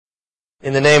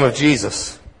In the name of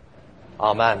Jesus,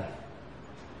 Amen.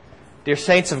 Dear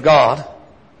saints of God,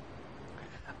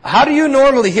 how do you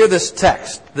normally hear this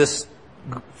text, this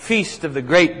feast of the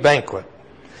Great Banquet?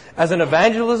 As an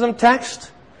evangelism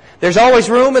text? There's always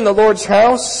room in the Lord's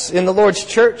house, in the Lord's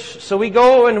church, so we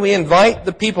go and we invite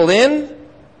the people in?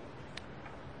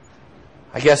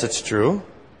 I guess it's true.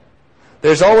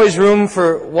 There's always room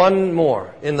for one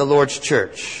more in the Lord's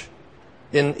church,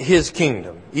 in His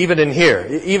kingdom, even in here,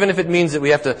 even if it means that we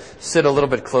have to sit a little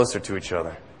bit closer to each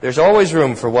other. There's always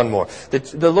room for one more.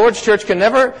 The Lord's church can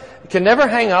never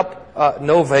hang up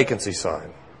no vacancy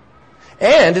sign.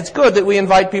 And it's good that we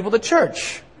invite people to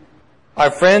church,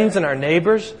 our friends and our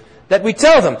neighbors, that we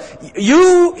tell them,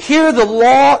 you hear the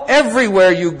law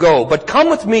everywhere you go, but come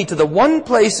with me to the one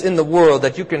place in the world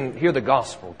that you can hear the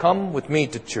gospel. Come with me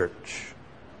to church.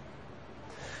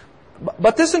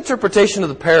 But this interpretation of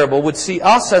the parable would see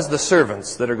us as the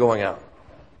servants that are going out,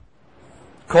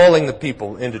 calling the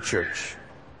people into church.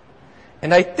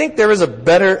 And I think there is a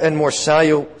better and more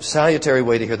salutary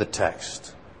way to hear the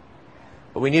text.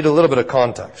 But we need a little bit of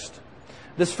context.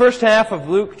 This first half of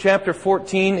Luke chapter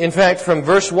 14, in fact, from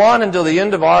verse 1 until the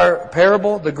end of our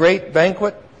parable, the Great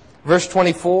Banquet, verse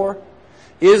 24,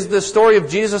 is the story of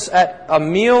Jesus at a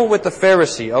meal with the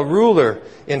Pharisee, a ruler,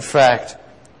 in fact,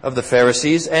 of the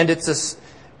Pharisees, and it's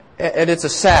a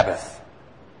Sabbath.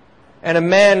 And a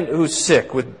man who's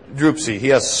sick with dropsy, he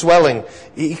has swelling,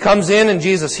 he comes in and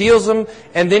Jesus heals him,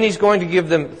 and then he's going to give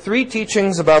them 3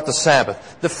 teachings about the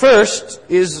Sabbath. The first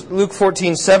is Luke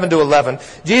 14, 7 to 11.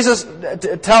 Jesus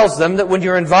tells them that when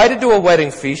you're invited to a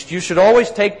wedding feast, you should always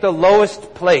take the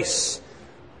lowest place,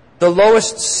 the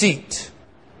lowest seat.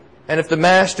 And if the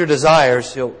master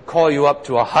desires, he'll call you up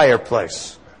to a higher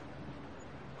place.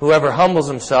 Whoever humbles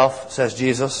himself, says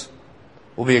Jesus,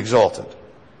 will be exalted.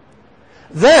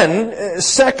 Then,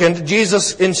 second,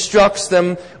 Jesus instructs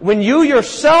them, when you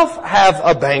yourself have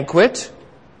a banquet,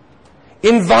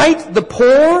 invite the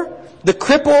poor, the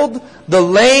crippled, the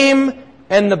lame,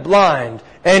 and the blind,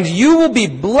 and you will be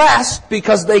blessed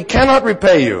because they cannot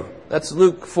repay you. That's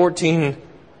Luke 14,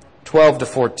 12 to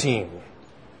 14.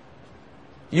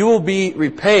 You will be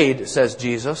repaid, says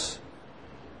Jesus,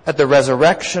 at the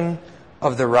resurrection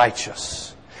of the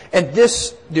righteous. And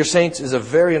this, dear saints, is a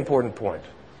very important point.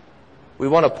 We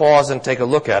want to pause and take a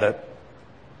look at it.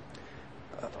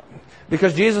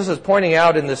 Because Jesus is pointing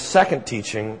out in this second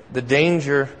teaching the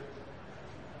danger,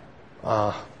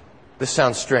 this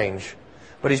sounds strange,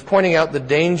 but He's pointing out the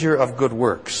danger of good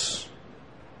works.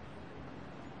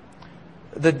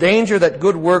 The danger that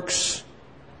good works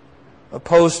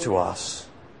pose to us.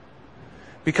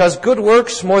 Because good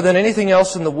works, more than anything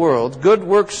else in the world, good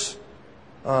works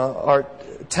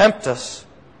tempt us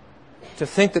to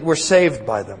think that we're saved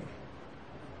by them.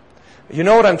 You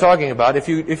know what I'm talking about. If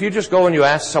you just go and you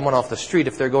ask someone off the street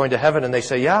if they're going to heaven, and they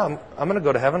say, yeah, I'm going to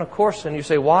go to heaven, of course. And you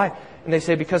say, why? And they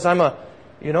say, because I'm a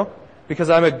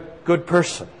good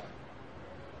person.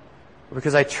 Or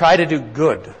because I try to do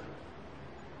good.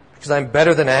 Because I'm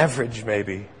better than average,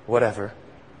 maybe. Whatever.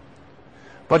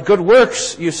 But good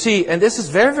works, you see, and this is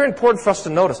very, very important for us to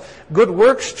notice, good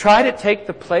works try to take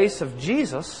the place of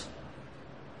Jesus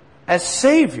as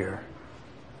Savior.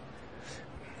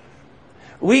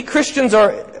 We Christians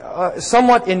are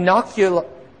somewhat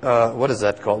what is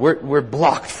that called? We're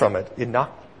blocked from it.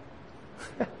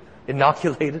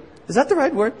 Inoculated? Is that the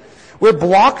right word? We're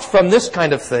blocked from this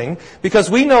kind of thing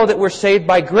because we know that we're saved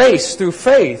by grace through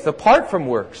faith, apart from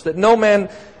works, that no man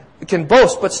can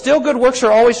boast. But still good works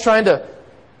are always trying to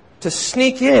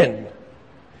sneak in.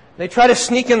 They try to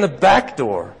sneak in the back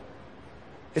door.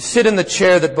 They sit in the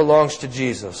chair that belongs to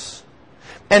Jesus.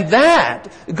 And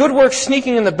that, good works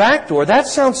sneaking in the back door, that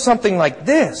sounds something like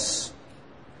this.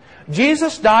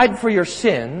 Jesus died for your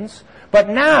sins, but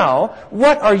now,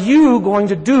 what are you going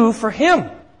to do for Him?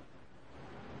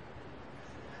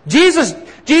 Jesus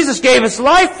gave His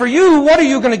life for you, what are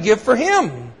you going to give for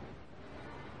Him?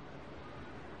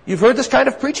 You've heard this kind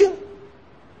of preaching?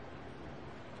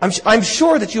 I'm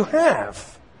sure that you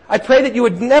have. I pray that you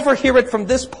would never hear it from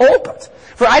this pulpit.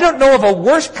 For I don't know of a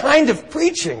worse kind of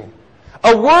preaching,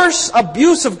 a worse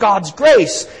abuse of God's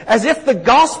grace, as if the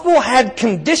gospel had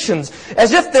conditions,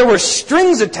 as if there were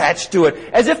strings attached to it,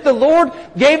 as if the Lord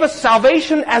gave us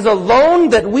salvation as a loan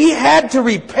that we had to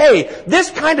repay. This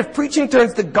kind of preaching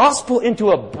turns the gospel into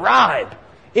a bribe,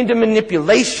 into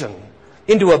manipulation,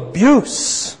 into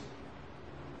abuse.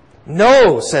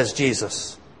 No, says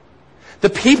Jesus. The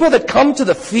people that come to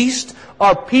the feast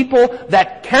are people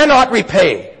that cannot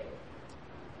repay.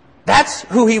 That's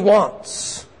who He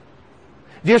wants.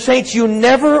 Dear saints, you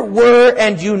never were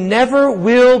and you never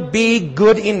will be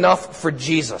good enough for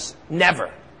Jesus.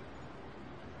 Never.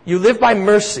 You live by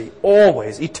mercy,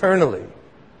 always, eternally.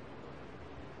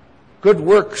 Good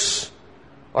works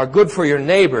are good for your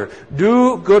neighbor.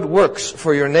 Do good works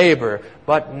for your neighbor,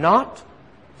 but not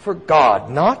for God,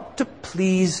 not to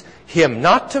please Him,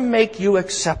 not to make you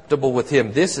acceptable with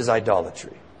Him. This is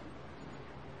idolatry.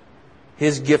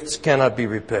 His gifts cannot be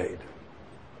repaid.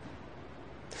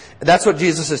 That's what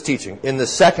Jesus is teaching in the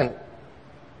second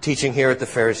teaching here at the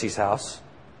Pharisee's house.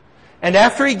 And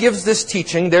after He gives this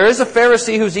teaching, there is a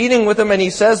Pharisee who's eating with Him, and he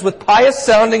says with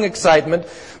pious-sounding excitement,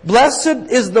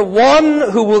 "Blessed is the one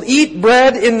who will eat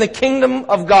bread in the kingdom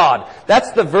of God."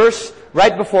 That's the verse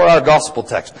right before our gospel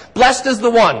text. Blessed is the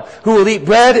one who will eat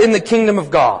bread in the kingdom of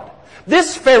God.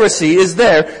 This Pharisee is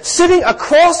there sitting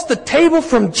across the table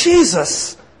from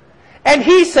Jesus. And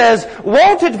he says,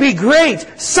 won't it be great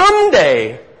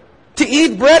someday to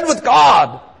eat bread with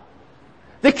God?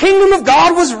 The kingdom of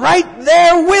God was right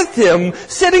there with him,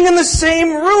 sitting in the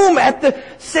same room, at the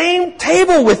same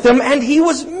table with him, and he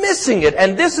was missing it.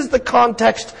 And this is the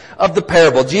context of the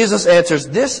parable. Jesus answers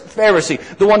this Pharisee,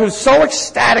 the one who's so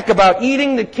ecstatic about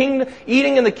eating in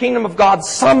the kingdom of God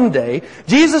someday.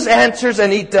 Jesus answers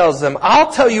and He tells them,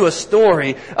 I'll tell you a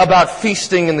story about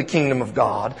feasting in the kingdom of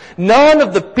God. None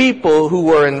of the people who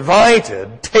were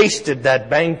invited tasted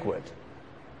that banquet.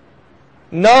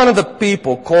 None of the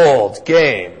people called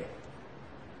came.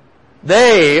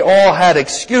 They all had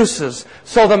excuses.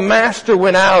 So the master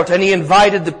went out and he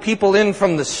invited the people in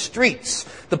from the streets,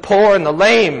 the poor and the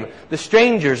lame, the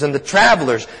strangers and the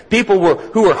travelers, people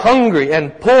who were hungry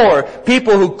and poor,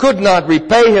 people who could not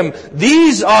repay him.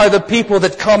 These are the people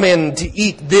that come in to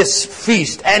eat this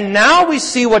feast. And now we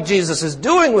see what Jesus is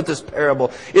doing with this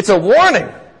parable. It's a warning.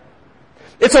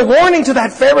 It's a warning to that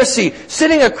Pharisee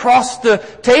sitting across the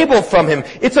table from him.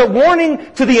 It's a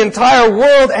warning to the entire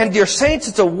world. And dear saints,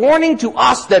 it's a warning to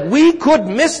us that we could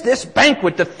miss this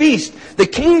banquet, the feast, the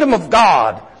kingdom of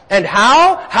God. And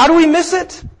how? How do we miss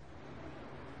it?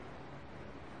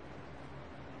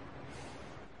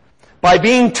 By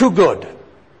being too good.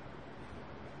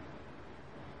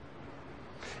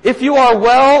 If you are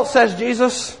well, says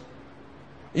Jesus,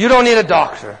 you don't need a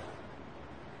doctor.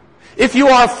 If you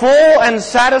are full and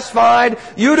satisfied,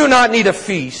 you do not need a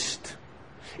feast.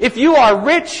 If you are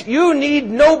rich, you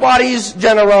need nobody's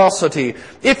generosity.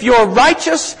 If you're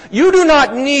righteous, you do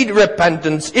not need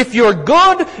repentance. If you're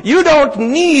good, you don't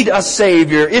need a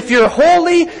Savior. If you're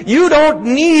holy, you don't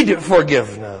need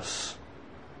forgiveness.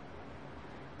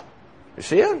 You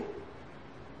see it?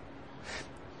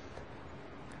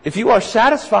 If you are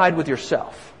satisfied with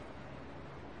yourself,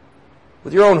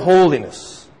 with your own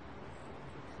holiness,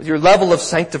 with your level of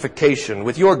sanctification,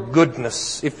 with your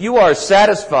goodness, if you are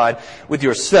satisfied with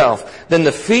yourself, then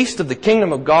the feast of the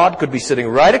kingdom of God could be sitting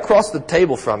right across the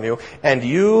table from you, and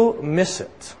you miss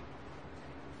it.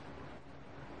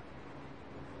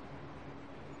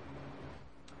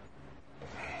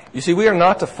 You see, we are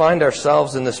not to find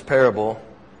ourselves in this parable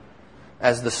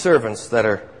as the servants that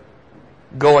are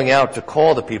going out to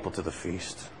call the people to the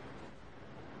feast.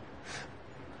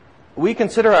 We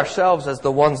consider ourselves as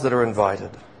the ones that are invited.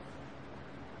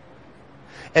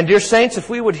 And dear saints, if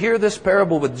we would hear this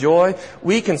parable with joy,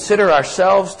 we consider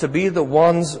ourselves to be the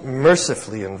ones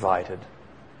mercifully invited.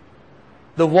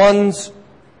 The ones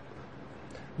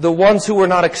who were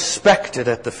not expected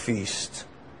at the feast.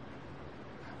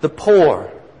 The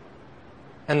poor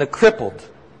and the crippled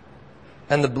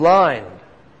and the blind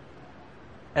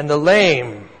and the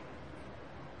lame.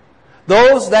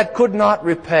 Those that could not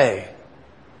repay.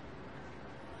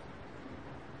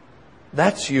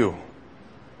 That's you.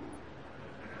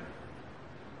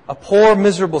 A poor,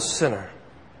 miserable sinner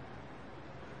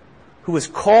who is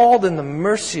called in the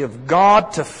mercy of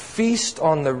God to feast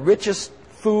on the richest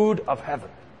food of heaven.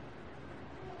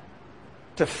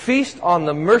 To feast on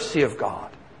the mercy of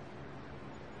God.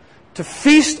 To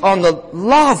feast on the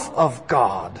love of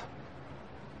God.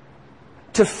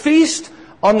 To feast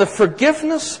on the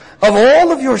forgiveness of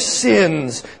all of your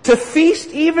sins, to feast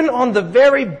even on the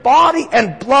very body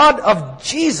and blood of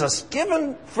Jesus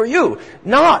given for you,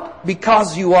 not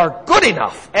because you are good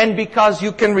enough and because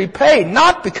you can repay,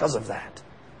 not because of that,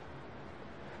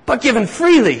 but given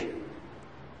freely,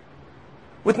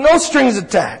 with no strings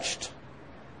attached,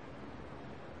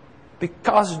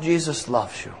 because Jesus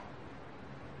loves you.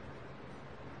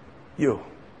 You.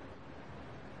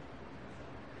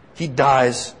 He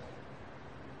dies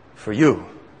for you.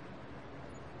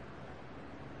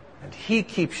 And He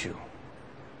keeps you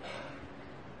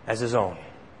as His own.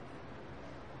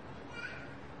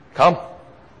 Come.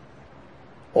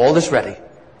 All is ready.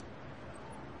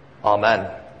 Amen.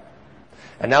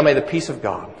 And now may the peace of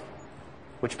God,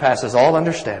 which passes all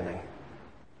understanding,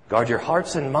 guard your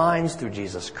hearts and minds through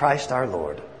Jesus Christ our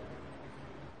Lord.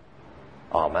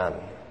 Amen.